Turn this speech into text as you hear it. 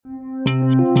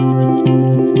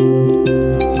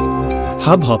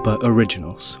Hubhopper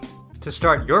Originals. To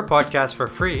start your podcast for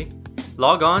free,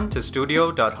 log on to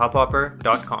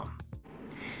studio.hubhopper.com.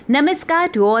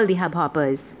 Namaskar to all the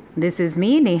Hubhoppers. This is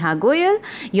me, Neha Goyal,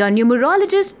 your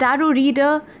numerologist, tarot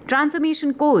reader,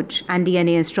 transformation coach, and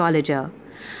DNA astrologer.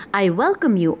 I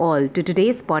welcome you all to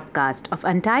today's podcast of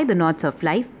Untie the Knots of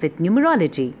Life with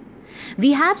Numerology.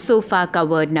 We have so far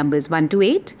covered numbers 1 to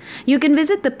 8. You can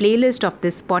visit the playlist of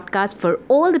this podcast for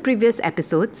all the previous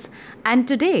episodes. And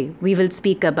today we will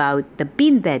speak about the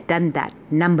been there, done that,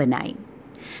 number 9.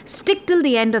 Stick till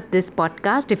the end of this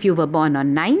podcast if you were born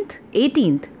on 9th,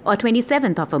 18th or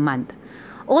 27th of a month.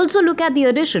 Also look at the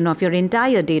addition of your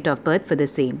entire date of birth for the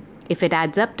same. If it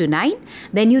adds up to 9,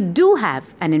 then you do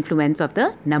have an influence of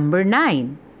the number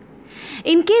 9.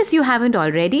 In case you haven't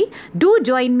already, do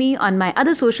join me on my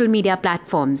other social media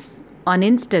platforms. On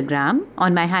Instagram,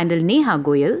 on my handle Neha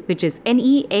Goyal, which is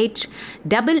NEHAAGOYAL,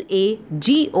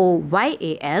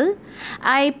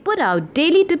 I put out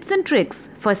daily tips and tricks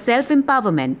for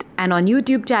self-empowerment. And on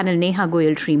YouTube channel Neha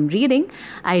Goyal Dream Reading,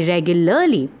 I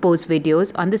regularly post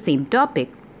videos on the same topic.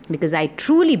 Because I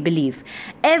truly believe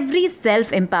every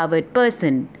self-empowered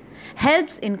person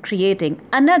helps in creating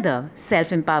another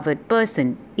self-empowered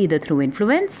person, either through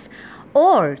influence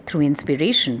or through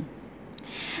inspiration.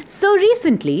 So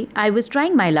recently, I was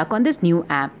trying my luck on this new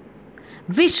app,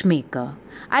 Wishmaker.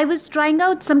 I was trying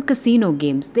out some casino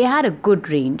games. They had a good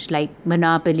range like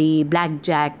Monopoly,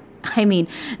 Blackjack.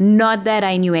 Not that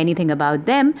I knew anything about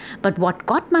them, but what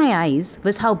caught my eyes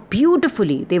was how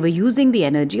beautifully they were using the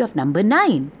energy of number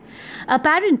 9.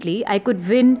 Apparently, I could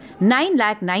win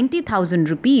 9,90,000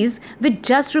 rupees with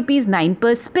just rupees 9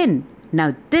 per spin.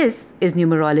 Now this is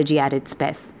numerology at its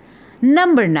best.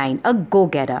 Number 9, a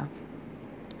go-getter.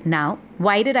 Now,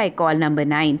 why did I call number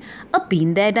 9 a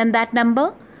been there done that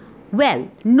number? Well,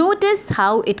 notice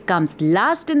how it comes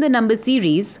last in the number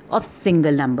series of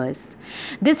single numbers.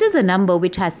 This is a number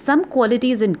which has some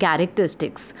qualities and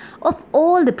characteristics of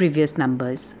all the previous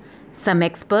numbers. Some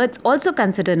experts also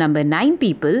consider number 9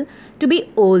 people to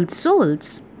be old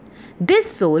souls. This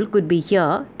soul could be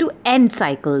here to end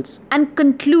cycles and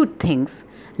conclude things,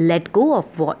 let go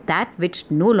of that which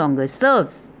no longer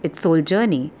serves its soul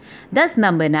journey. Thus,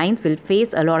 number 9s will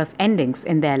face a lot of endings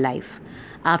in their life.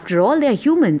 After all, they are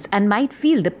humans and might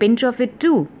feel the pinch of it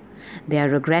too. They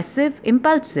are aggressive,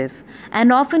 impulsive,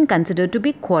 and often considered to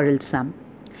be quarrelsome.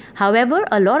 However,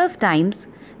 a lot of times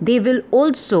they will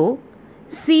also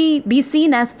be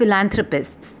seen as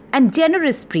philanthropists and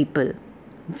generous people,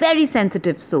 very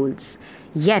sensitive souls,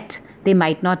 yet they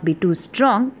might not be too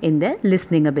strong in their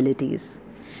listening abilities.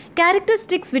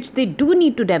 Characteristics which they do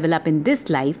need to develop in this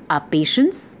life are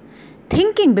patience,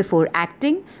 thinking before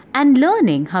acting, and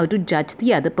learning how to judge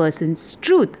the other person's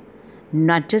truth,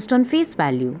 not just on face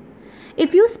value.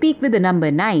 If you speak with the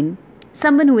number 9,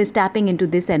 someone who is tapping into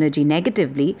this energy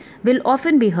negatively will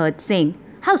often be heard saying,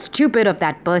 "How stupid of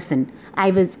that person.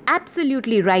 I was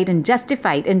absolutely right and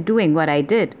justified in doing what I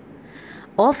did."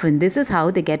 Often this is how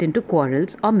they get into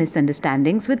quarrels or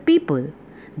misunderstandings with people.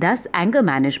 Thus, anger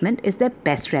management is their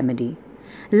best remedy.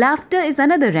 Laughter is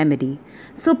another remedy.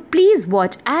 So please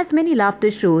watch as many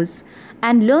laughter shows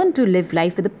and learn to live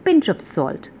life with a pinch of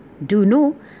salt. Do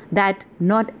know that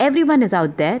not everyone is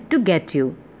out there to get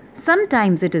you.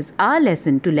 Sometimes it is our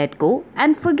lesson to let go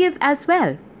and forgive as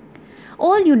well.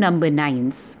 All you number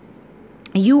 9s,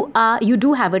 you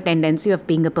do have a tendency of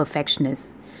being a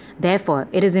perfectionist. Therefore,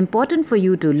 it is important for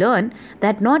you to learn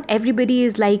that not everybody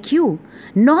is like you.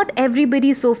 Not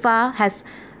everybody so far has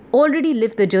already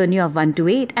lived the journey of 1 to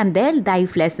 8 and their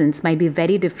life lessons might be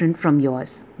very different from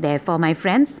yours. Therefore, my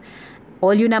friends,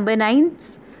 all you number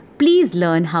 9s, please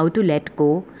learn how to let go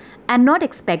and not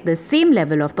expect the same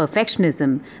level of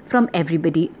perfectionism from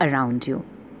everybody around you.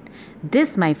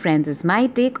 This, my friends, is my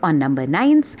take on number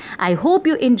 9s. I hope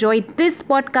you enjoyed this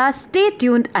podcast. Stay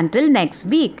tuned until next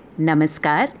week.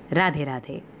 Namaskar, Radhe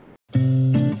Radhe.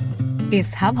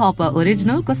 इस hub hopper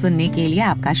original को सुनने के लिए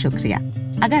आपका शुक्रिया।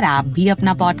 अगर आप भी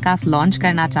अपना पॉडकास्ट लॉन्च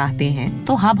करना चाहते हैं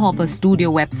तो हब हॉपर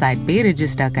स्टूडियो वेबसाइट पे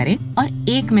रजिस्टर करें और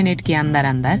 1 मिनट के अंदर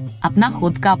अंदर अपना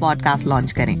खुद का पॉडकास्ट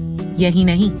लॉन्च करें। यही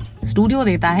नहीं, स्टूडियो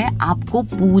देता है आपको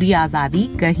पूरी आजादी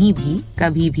कहीं भी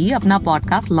कभी भी अपना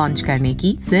पॉडकास्ट लॉन्च करने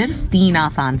की, सिर्फ 3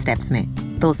 आसान स्टेप्स में।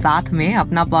 तो साथ में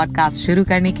अपना पॉडकास्ट शुरू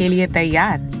करने के लिए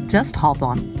तैयार? Just hop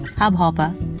on hub hopper,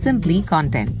 simply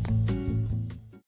content.